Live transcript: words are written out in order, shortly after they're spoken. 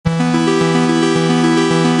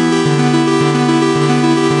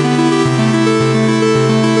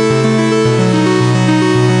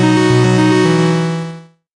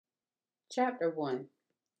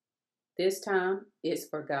This time it's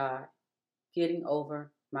for God, getting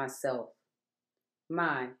over myself.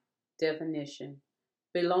 My definition: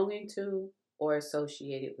 belonging to or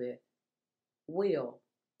associated with. Will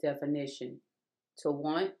definition: to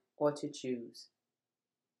want or to choose.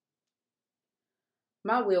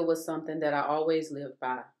 My will was something that I always lived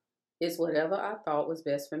by. It's whatever I thought was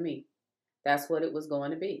best for me. That's what it was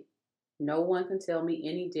going to be. No one can tell me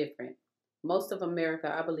any different. Most of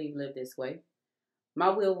America, I believe, lived this way. My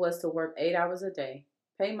will was to work 8 hours a day,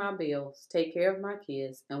 pay my bills, take care of my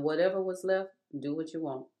kids, and whatever was left, do what you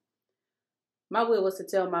want. My will was to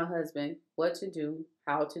tell my husband what to do,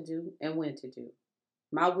 how to do, and when to do.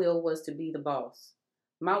 My will was to be the boss.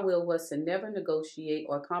 My will was to never negotiate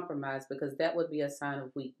or compromise because that would be a sign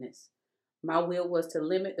of weakness. My will was to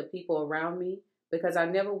limit the people around me because I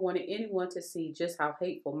never wanted anyone to see just how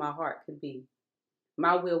hateful my heart could be.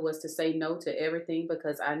 My will was to say no to everything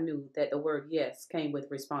because I knew that the word yes came with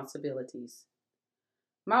responsibilities.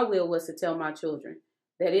 My will was to tell my children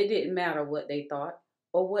that it didn't matter what they thought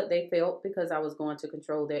or what they felt because I was going to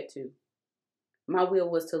control that too. My will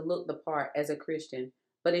was to look the part as a Christian,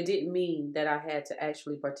 but it didn't mean that I had to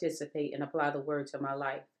actually participate and apply the word to my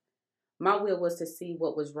life. My will was to see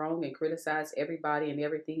what was wrong and criticize everybody and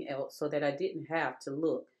everything else so that I didn't have to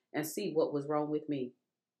look and see what was wrong with me.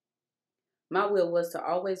 My will was to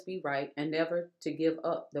always be right and never to give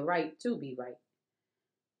up the right to be right.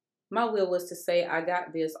 My will was to say I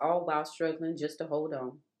got this all while struggling just to hold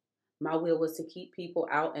on. My will was to keep people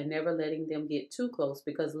out and never letting them get too close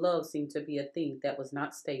because love seemed to be a thing that was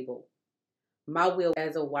not stable. My will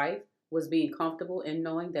as a wife was being comfortable in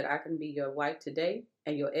knowing that I can be your wife today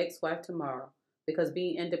and your ex wife tomorrow because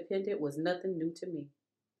being independent was nothing new to me.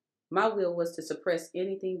 My will was to suppress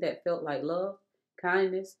anything that felt like love,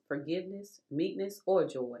 kindness, forgiveness, meekness, or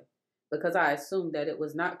joy because I assumed that it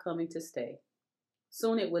was not coming to stay.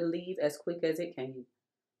 Soon it would leave as quick as it came.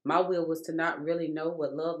 My will was to not really know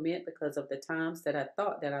what love meant because of the times that I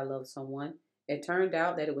thought that I loved someone. It turned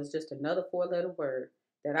out that it was just another four-letter word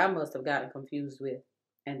that I must have gotten confused with,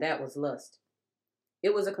 and that was lust.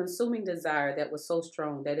 It was a consuming desire that was so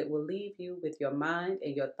strong that it will leave you with your mind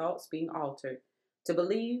and your thoughts being altered to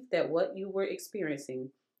believe that what you were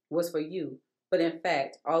experiencing was for you, but in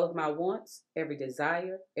fact, all of my wants, every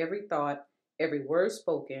desire, every thought, every word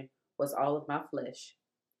spoken was all of my flesh.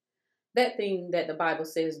 That thing that the Bible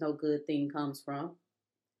says no good thing comes from,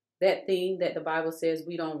 that thing that the Bible says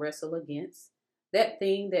we don't wrestle against, that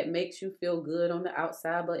thing that makes you feel good on the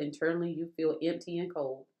outside, but internally you feel empty and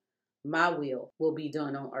cold. My will be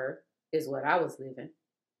done on earth, is what I was living.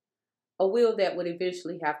 A will that would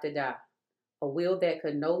eventually have to die, a will that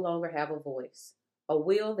could no longer have a voice, a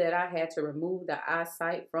will that I had to remove the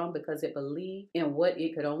eyesight from because it believed in what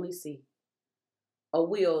it could only see, a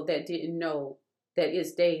will that didn't know that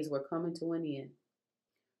its days were coming to an end.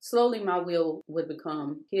 Slowly, my will would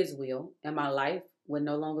become His will, and my life would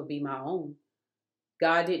no longer be my own.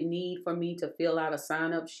 God didn't need for me to fill out a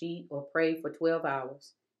sign up sheet or pray for 12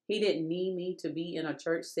 hours. He didn't need me to be in a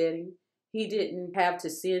church setting. He didn't have to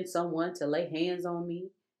send someone to lay hands on me.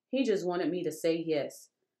 He just wanted me to say yes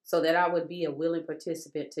so that I would be a willing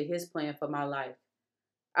participant to His plan for my life.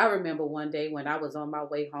 I remember one day when I was on my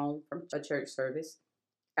way home from a church service,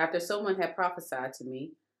 after someone had prophesied to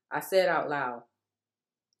me, I said out loud,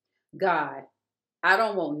 God, I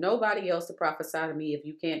don't want nobody else to prophesy to me if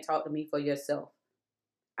you can't talk to me for yourself.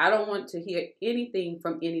 I don't want to hear anything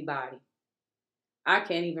from anybody. I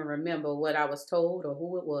can't even remember what I was told or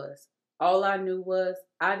who it was. All I knew was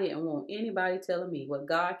I didn't want anybody telling me what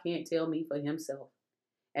God can't tell me for Himself.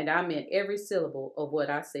 And I meant every syllable of what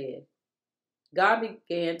I said. God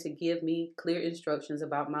began to give me clear instructions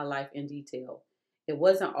about my life in detail. It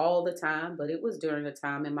wasn't all the time, but it was during a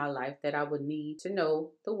time in my life that I would need to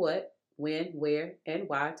know the what, when, where, and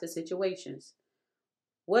why to situations.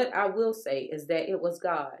 What I will say is that it was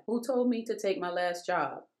God who told me to take my last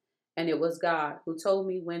job, and it was God who told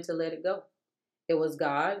me when to let it go. It was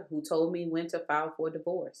God who told me when to file for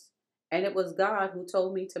divorce, and it was God who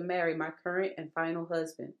told me to marry my current and final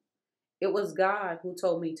husband. It was God who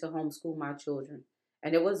told me to homeschool my children,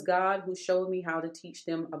 and it was God who showed me how to teach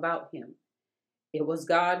them about Him. It was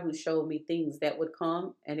God who showed me things that would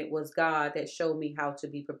come, and it was God that showed me how to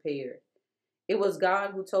be prepared. It was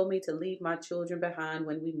God who told me to leave my children behind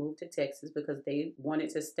when we moved to Texas because they wanted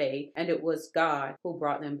to stay, and it was God who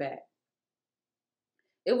brought them back.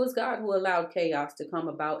 It was God who allowed chaos to come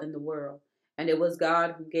about in the world, and it was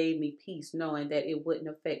God who gave me peace knowing that it wouldn't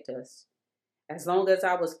affect us. As long as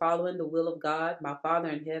I was following the will of God, my Father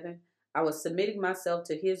in heaven, I was submitting myself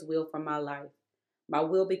to His will for my life. My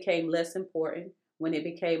will became less important. when it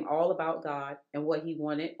became all about God and what He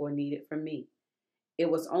wanted or needed from me.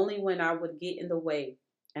 It was only when I would get in the way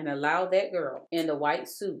and allow that girl in the white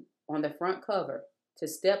suit on the front cover to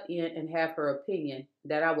step in and have her opinion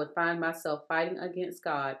that I would find myself fighting against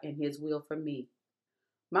God and His will for me.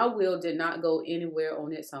 My will did not go anywhere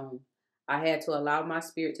on its own. I had to allow my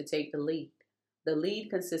spirit to take the lead. The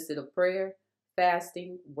lead consisted of prayer,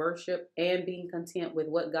 fasting, worship, and being content with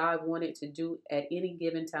what God wanted to do at any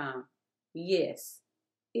given time. Yes,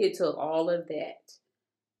 it took all of that.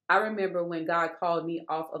 I remember when God called me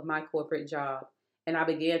off of my corporate job and I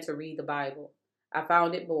began to read the Bible. I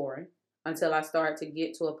found it boring until I started to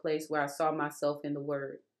get to a place where I saw myself in the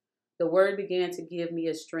Word. The Word began to give me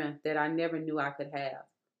a strength that I never knew I could have,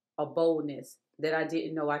 a boldness that I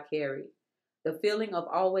didn't know I carried. The feeling of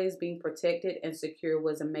always being protected and secure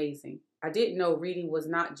was amazing. I didn't know reading was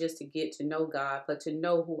not just to get to know God, but to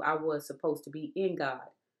know who I was supposed to be in God.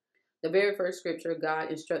 The very first scripture God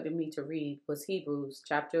instructed me to read was Hebrews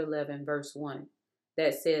chapter 11, verse 1,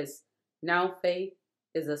 that says, "Now faith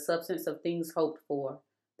is the substance of things hoped for,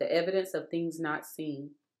 the evidence of things not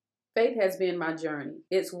seen." Faith has been my journey.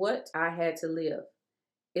 It's what I had to live.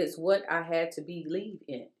 It's what I had to believe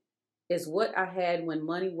in. It's what I had when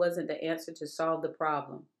money wasn't the answer to solve the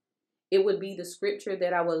problem. It would be the scripture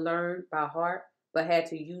that I would learn by heart, but had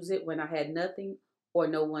to use it when I had nothing or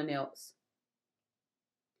no one else.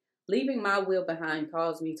 Leaving my will behind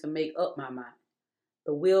caused me to make up my mind.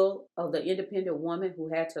 The will of the independent woman who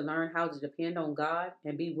had to learn how to depend on God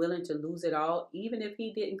and be willing to lose it all, even if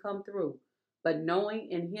He didn't come through. But knowing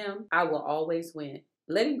in Him, I will always win.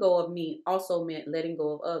 Letting go of me also meant letting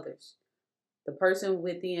go of others. The person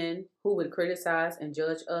within who would criticize and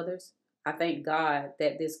judge others. I thank God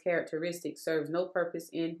that this characteristic serves no purpose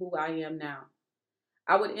in who I am now.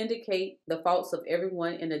 I would indicate the faults of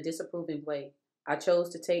everyone in a disapproving way. I chose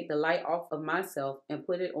to take the light off of myself and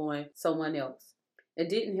put it on someone else. It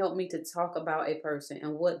didn't help me to talk about a person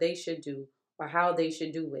and what they should do or how they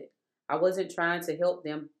should do it. I wasn't trying to help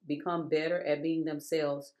them become better at being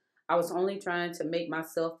themselves. I was only trying to make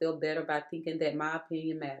myself feel better by thinking that my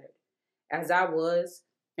opinion mattered. As I was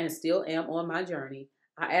and still am on my journey,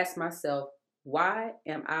 I asked myself, why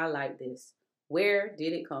am I like this? Where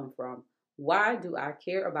did it come from? Why do I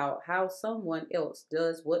care about how someone else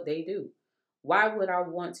does what they do? Why would I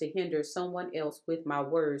want to hinder someone else with my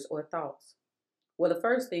words or thoughts? Well, the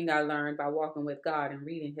first thing I learned by walking with God and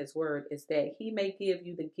reading His Word is that He may give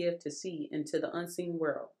you the gift to see into the unseen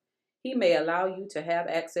world. He may allow you to have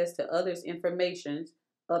access to others' information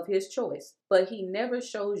of His choice, but He never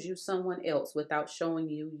shows you someone else without showing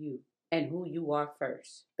you and who you are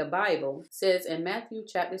first. The Bible says in Matthew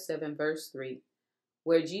chapter 7, verse 3,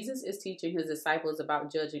 where Jesus is teaching His disciples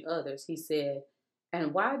about judging others, He said,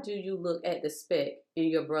 "And why do you look at the speck in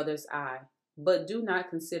your brother's eye, but do not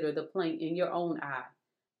consider the plank in your own eye?"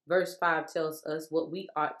 Verse 5 tells us what we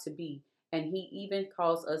ought to be, and He even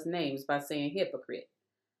calls us names by saying hypocrite.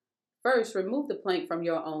 First, remove the plank from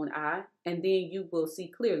your own eye, and then you will see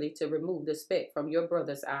clearly to remove the speck from your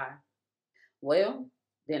brother's eye. Well,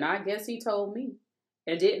 then I guess He told me.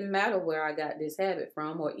 It didn't matter where I got this habit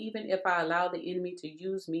from, or even if I allowed the enemy to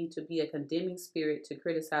use me to be a condemning spirit to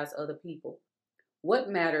criticize other people. What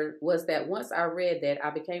mattered was that once I read that, I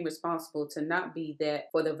became responsible to not be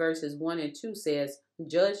that, for the verses 1 and 2 says,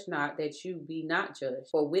 "Judge not that you be not judged.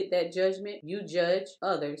 For with that judgment you judge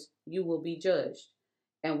others, you will be judged.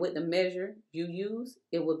 And with the measure you use,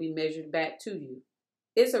 it will be measured back to you."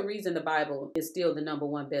 It's a reason the Bible is still the number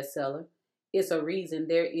one bestseller. It's a reason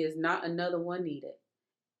there is not another one needed.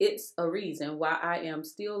 It's a reason why I am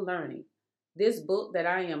still learning. This book that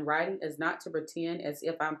I am writing is not to pretend as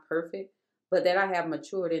if I'm perfect, but that I have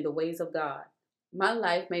matured in the ways of God. My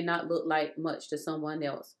life may not look like much to someone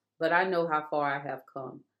else, but I know how far I have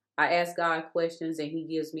come. I ask God questions and He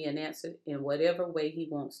gives me an answer in whatever way He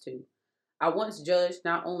wants to. I once judged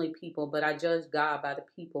not only people, but I judged God by the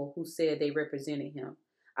people who said they represented Him.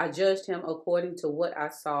 I judged Him according to what I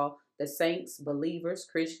saw the saints, believers,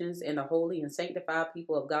 Christians, and the holy and sanctified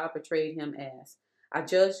people of God portrayed Him as. I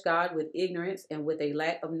judged God with ignorance and with a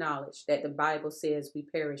lack of knowledge that the Bible says we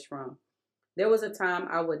perish from. There was a time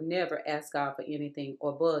I would never ask God for anything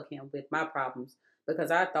or bug Him with my problems because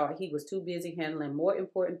I thought He was too busy handling more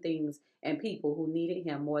important things and people who needed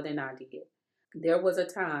Him more than I did. There was a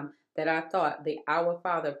time that I thought the Our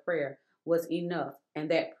Father prayer was enough and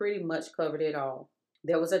that pretty much covered it all.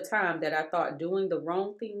 There was a time that I thought doing the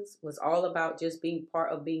wrong things was all about just being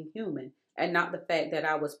part of being human and not the fact that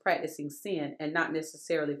I was practicing sin and not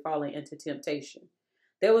necessarily falling into temptation.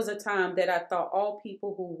 There was a time that I thought all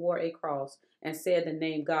people who wore a cross and said the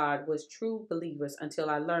name God was true believers until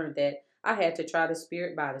I learned that I had to try the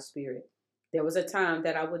Spirit by the Spirit. There was a time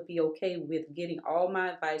that I would be okay with getting all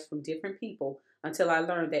my advice from different people until I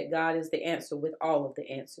learned that God is the answer with all of the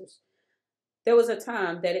answers. There was a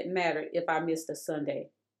time that it mattered if I missed a Sunday.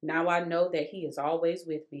 Now I know that He is always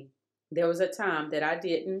with me. There was a time that I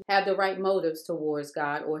didn't have the right motives towards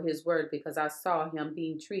God or His Word because I saw Him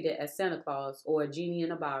being treated as Santa Claus or a genie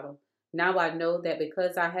in a bottle. Now I know that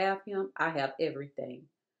because I have Him, I have everything.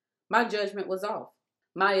 My judgment was off.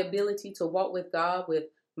 My ability to walk with God with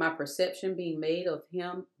my perception being made of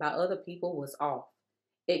Him by other people was off.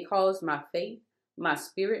 It caused my faith, my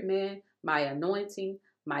spirit man, my anointing,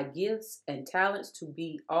 my gifts and talents to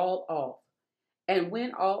be all off. And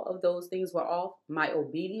when all of those things were off, my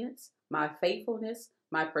obedience, my faithfulness,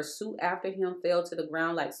 my pursuit after Him fell to the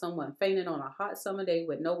ground like someone fainted on a hot summer day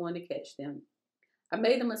with no one to catch them. I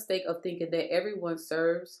made the mistake of thinking that everyone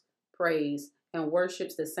serves, prays, and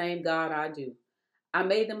worships the same God I do. I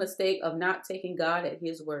made the mistake of not taking God at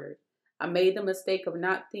His word. I made the mistake of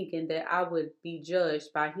not thinking that I would be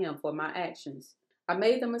judged by Him for my actions. I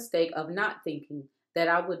made the mistake of not thinking that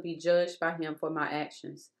I would be judged by Him for my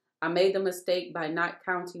actions. I made the mistake by not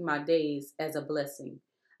counting my days as a blessing.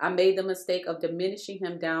 I made the mistake of diminishing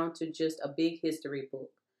Him down to just a big history book.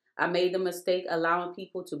 I made the mistake allowing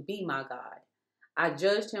people to be my God. I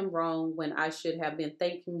judged Him wrong when I should have been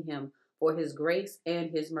thanking Him for His grace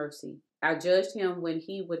and His mercy. I judged Him when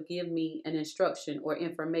He would give me an instruction or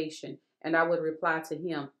information, and I would reply to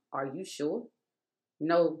Him, "Are you sure?"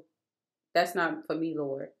 "No, that's not for me,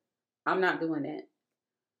 Lord. I'm not doing that."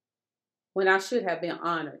 When I should have been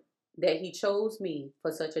honored that He chose me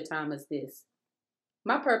for such a time as this.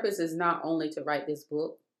 My purpose is not only to write this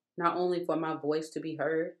book, not only for my voice to be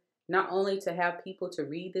heard, not only to have people to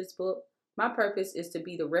read this book. My purpose is to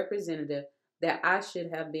be the representative that I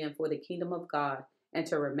should have been for the kingdom of God and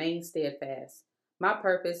to remain steadfast. My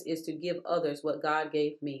purpose is to give others what God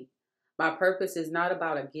gave me. My purpose is not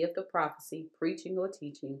about a gift of prophecy, preaching, or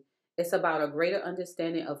teaching. It's about a greater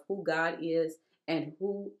understanding of who God is and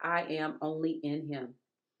who I am only in Him.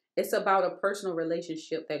 It's about a personal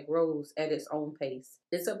relationship that grows at its own pace.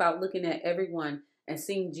 It's about looking at everyone and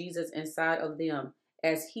seeing Jesus inside of them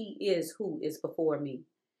as He is who is before me.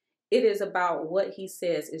 It is about what He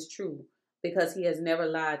says is true because He has never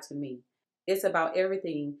lied to me. It's about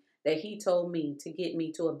everything that He told me to get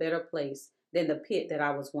me to a better place than the pit that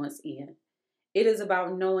I was once in. It is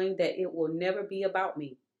about knowing that it will never be about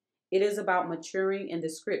me. It is about maturing in the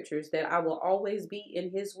scriptures that I will always be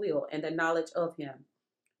in His will and the knowledge of Him.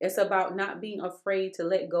 It's about not being afraid to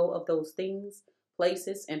let go of those things,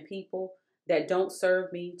 places, and people that don't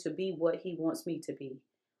serve me to be what He wants me to be.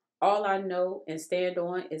 All I know and stand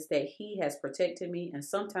on is that He has protected me, and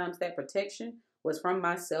sometimes that protection was from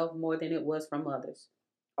myself more than it was from others.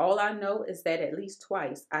 All I know is that at least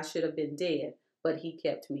twice I should have been dead, but He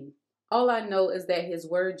kept me. All I know is that His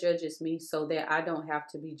word judges me so that I don't have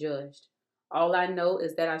to be judged. All I know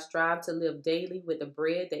is that I strive to live daily with the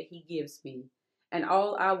bread that He gives me. And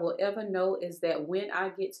all I will ever know is that when I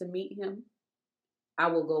get to meet Him, I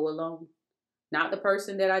will go alone. Not the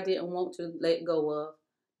person that I didn't want to let go of,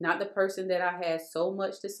 not the person that I had so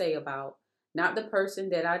much to say about, not the person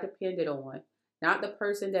that I depended on, not the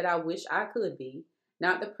person that I wish I could be,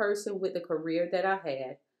 not the person with the career that I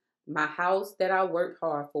had, my house that I worked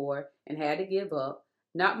hard for and had to give up,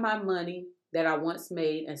 not my money that I once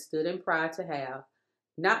made and stood in pride to have,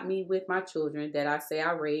 not me with my children that I say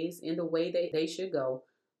I raised in the way that they should go.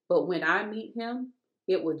 But when I meet Him,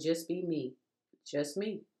 it will just be me, just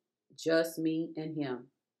me, just me and Him.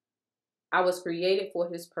 I was created for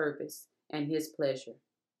His purpose and His pleasure.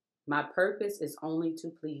 My purpose is only to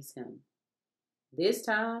please Him. This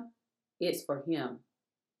time, it's for Him.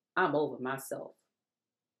 I'm over myself.